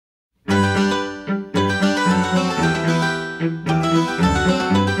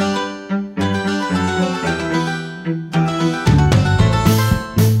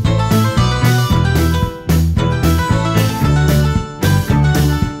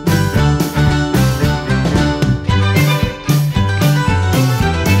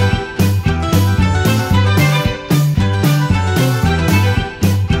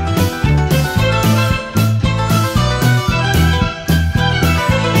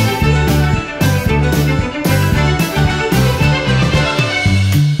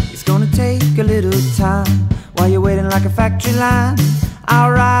little time while you're waiting like a factory line.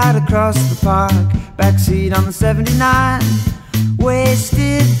 I'll ride across the park, backseat on the 79.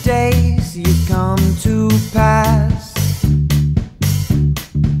 Wasted days you come to pass.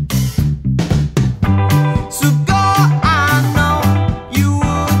 So go, I know you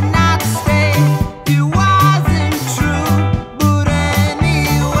would not stay. It wasn't true, but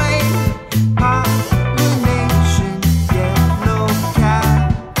anyway, pollination, yellow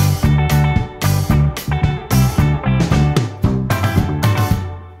cat.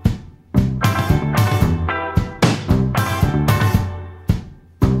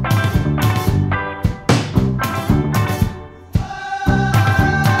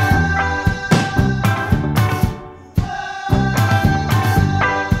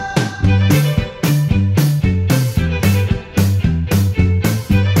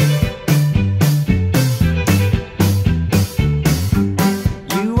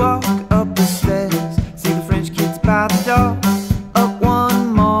 You walk up the stairs, see the French kids by the door. Up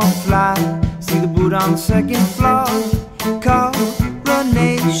one more flight, see the boot on the second floor.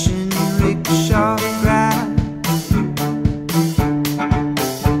 Coronation rickshaw ride.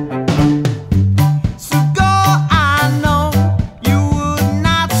 So go, I know you would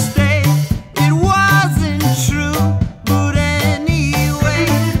not stay. It wasn't true, but anyway,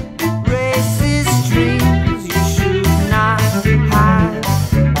 racist dreams you should not hide.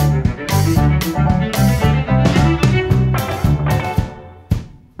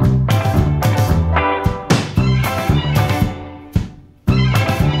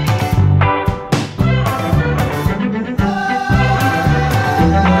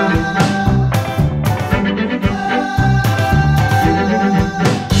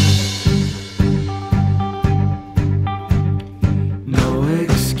 No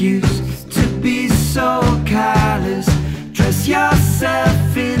excuse to be so callous. Dress yourself